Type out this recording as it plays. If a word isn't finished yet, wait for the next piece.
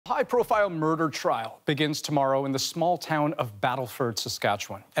high-profile murder trial begins tomorrow in the small town of Battleford,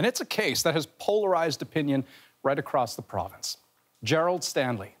 Saskatchewan. And it's a case that has polarized opinion right across the province. Gerald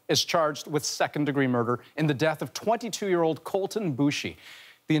Stanley is charged with second-degree murder in the death of 22-year-old Colten Boushie.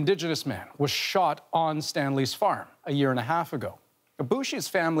 The Indigenous man was shot on Stanley's farm a year and a half ago. Boushie's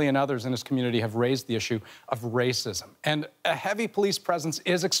family and others in his community have raised the issue of racism, and a heavy police presence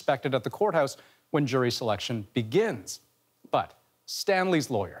is expected at the courthouse when jury selection begins. But Stanley's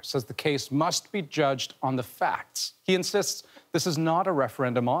lawyer says the case must be judged on the facts. He insists this is not a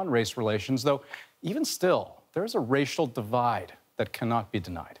referendum on race relations, though even still, there's a racial divide that cannot be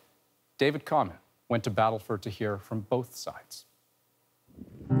denied. David Conman went to Battleford to hear from both sides.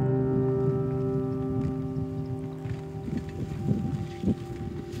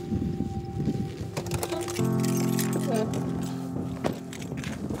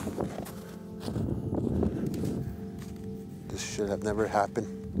 This should have never happened.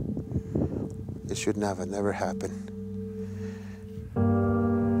 It shouldn't have never happened.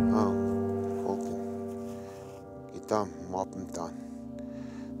 Colten, itam mapamtan.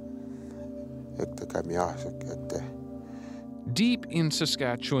 Deep in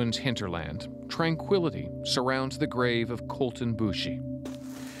Saskatchewan's hinterland, tranquility surrounds the grave of Colten Boushie.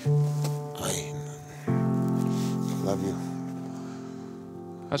 I love you.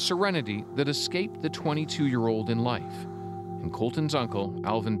 A serenity that escaped the 22-year-old in life. And Colten's uncle,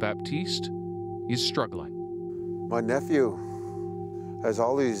 Alvin Baptiste, is struggling. My nephew has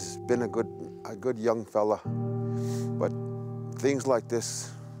always been a good young fella, but things like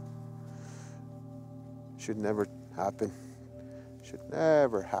this should never happen. Should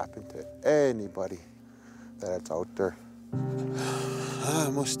never happen to anybody that's out there.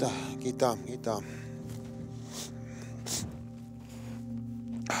 Musta, gitam.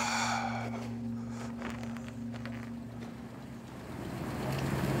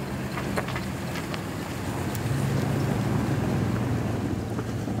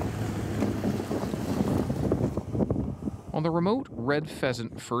 On the remote Red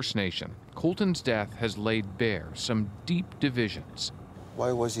Pheasant First Nation, Colten's death has laid bare some deep divisions.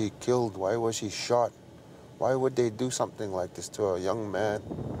 Why was he killed? Why was he shot? Why would they do something like this to a young man?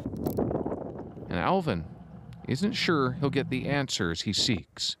 And Alvin isn't sure he'll get the answers he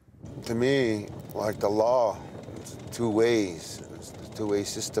seeks. To me, like the law, it's two ways. It's a two-way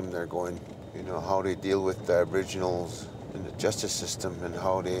system they're going. You know, how they deal with the Aboriginals in the justice system and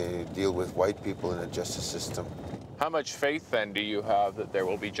how they deal with white people in the justice system. How much faith, then, do you have that there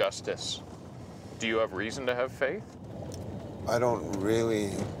will be justice? Do you have reason to have faith? I don't really,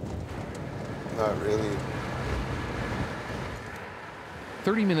 not really.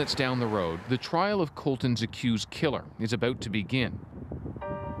 30 minutes down the road, the trial of Colten's accused killer is about to begin.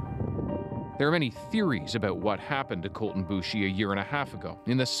 There are many theories about what happened to Colten Boushie a year and a half ago,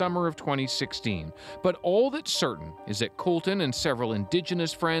 in the summer of 2016. But all that's certain is that Colten and several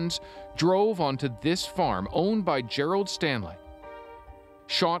Indigenous friends drove onto this farm owned by Gerald Stanley.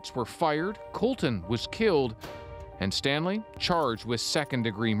 Shots were fired, Colten was killed, and Stanley charged with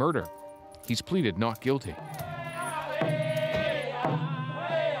second-degree murder. He's pleaded not guilty.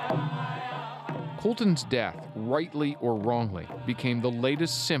 Colten's death, rightly or wrongly, became the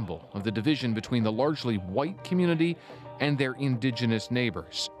latest symbol of the division between the largely white community and their Indigenous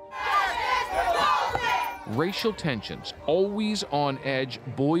neighbors. Racial tensions, always on edge,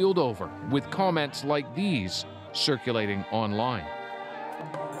 boiled over, with comments like these circulating online.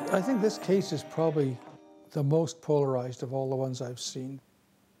 I think this case is probably the most polarized of all the ones I've seen.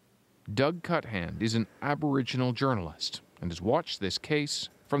 Doug Cuthand is an Aboriginal journalist and has watched this case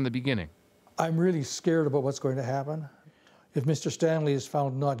from the beginning. I'm really scared about what's going to happen. If Mr. Stanley is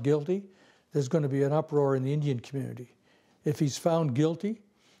found not guilty, there's going to be an uproar in the Indian community. If he's found guilty,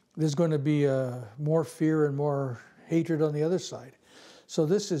 there's going to be more fear and more hatred on the other side. So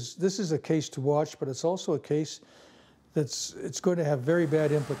this is a case to watch, but it's also a case it's going to have very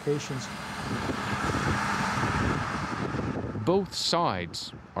bad implications. Both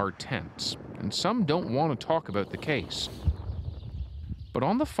sides are tense, and some don't want to talk about the case. But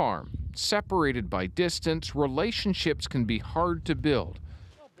on the farm, separated by distance, relationships can be hard to build,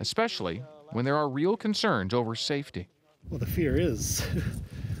 especially when there are real concerns over safety. Well, the fear is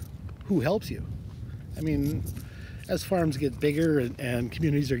who helps you? I mean, as farms get bigger and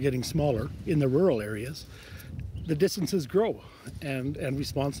communities are getting smaller in the rural areas, the distances grow and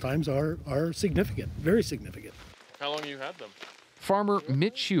response times are significant, very significant. How long have you had them? Farmer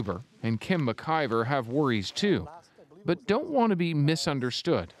Mitch Huber and Kim McIver have worries too, but don't want to be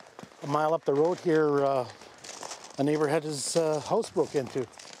misunderstood. A mile up the road here, a neighbor had his house broke into.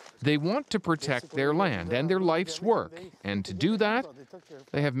 They want to protect their land and their life's work, and to do that,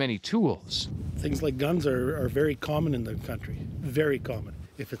 they have many tools. Things like guns are very common in the country, very common.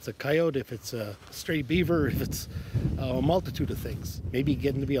 If it's a coyote, if it's a stray beaver, if it's a multitude of things. Maybe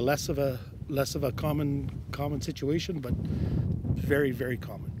getting to be less of a common situation, but very, very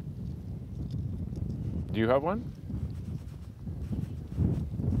common. Do you have one?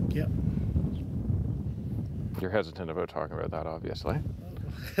 Yeah. You're hesitant about talking about that, obviously.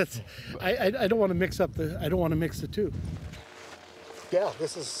 I don't want to mix up the two. Yeah,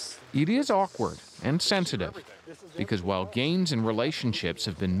 this is. It is awkward and sensitive because while gains in relationships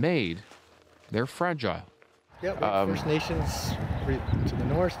have been made, they're fragile. Yeah, First Nations to the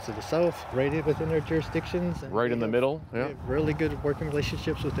north, to the south, right within their jurisdictions. And right in the middle, yeah. We have really good working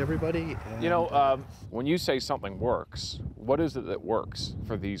relationships with everybody. You know, when you say something works, what is it that works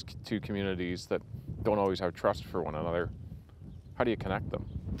for these two communities that don't always have trust for one another? How do you connect them?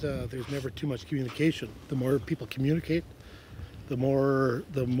 There's never too much communication. The more people communicate, the more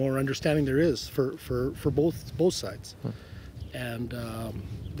understanding there is for both sides, and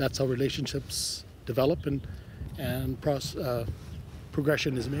that's how relationships develop and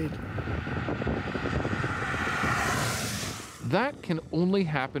progression is made. That can only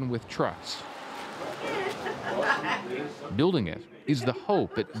happen with trust. Building it is the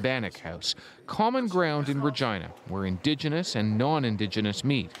hope at Bannock House, common ground in Regina, where Indigenous and non-Indigenous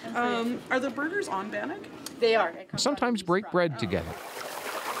meet. Are the burgers on Bannock? They are. Sometimes break bread together.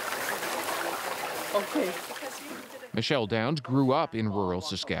 Okay. Michelle Downs grew up in rural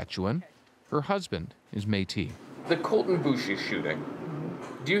Saskatchewan. Her husband is Métis. The Colten Boushie shooting,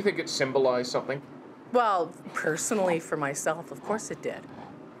 do you think it symbolized something? Well, personally for myself, of course it did,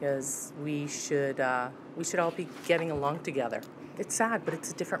 because we should all be getting along together. It's sad, but it's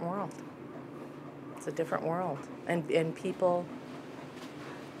a different world. It's a different world, and people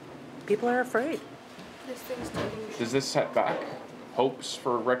are afraid. Does this set back hopes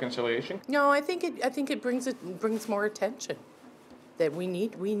for reconciliation? No, I think it brings more attention. That we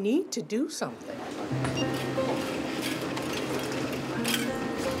need to do something.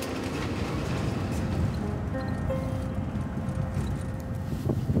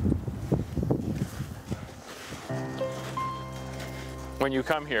 When you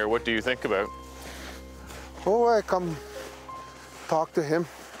come here, what do you think about? Oh, I come talk to him.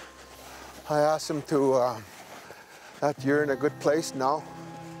 I asked him that you're in a good place now.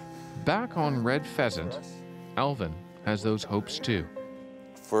 Back on Red Pheasant, Alvin has those hopes too.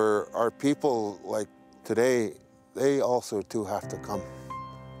 For our people like today, they also too have to come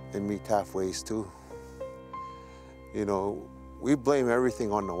and meet halfways too. You know, we blame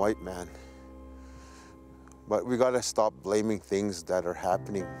everything on the white man, but we gotta stop blaming things that are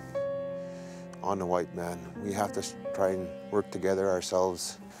happening on the white man. We have to try and work together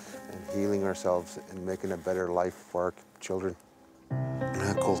ourselves and healing ourselves and making a better life for our children.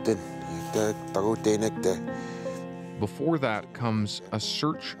 Colten, before that comes a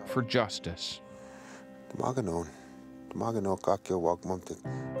search for justice and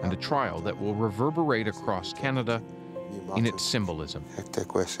a trial that will reverberate across Canada in its symbolism.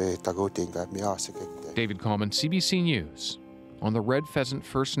 David Common, CBC News, on the Red Pheasant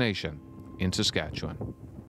First Nation in Saskatchewan.